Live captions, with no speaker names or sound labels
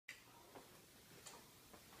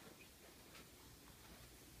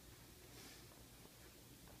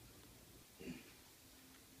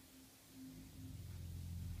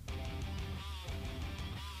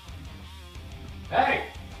Hey!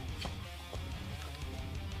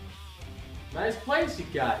 Nice place you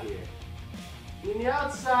got here. I mean, the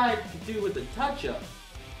outside could do with a touch-up.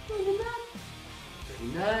 Pretty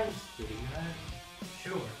nice, pretty nice.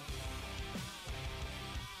 Sure.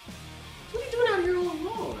 What are you doing out here all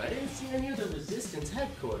alone? I didn't see any of the Resistance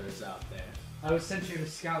headquarters out there. I was sent here to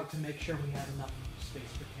scout to make sure we had enough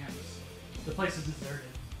space for campus. The place is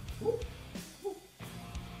deserted. Ooh.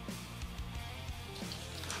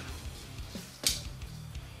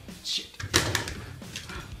 Shit.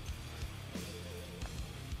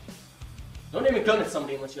 Don't aim a gun at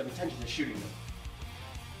somebody unless you have intention of shooting them.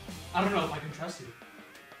 I don't know if I can trust you.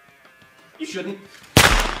 You shouldn't.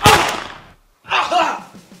 Ah!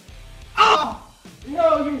 Ah! Ah!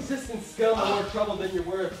 No, you Resistance scum are more trouble than you're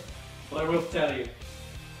worth. But I will tell you,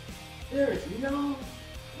 there is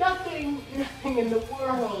nothing in the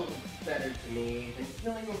world better to me than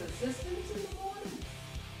killing a Resistance in the morning.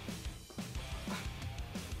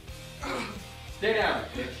 Stay down,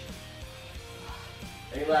 bitch.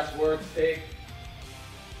 Any last words, pig?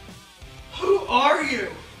 Who are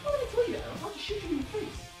you? What did I tell you? I'll just shoot you in the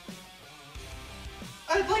face.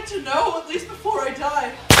 I'd like to know, at least before I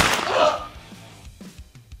die.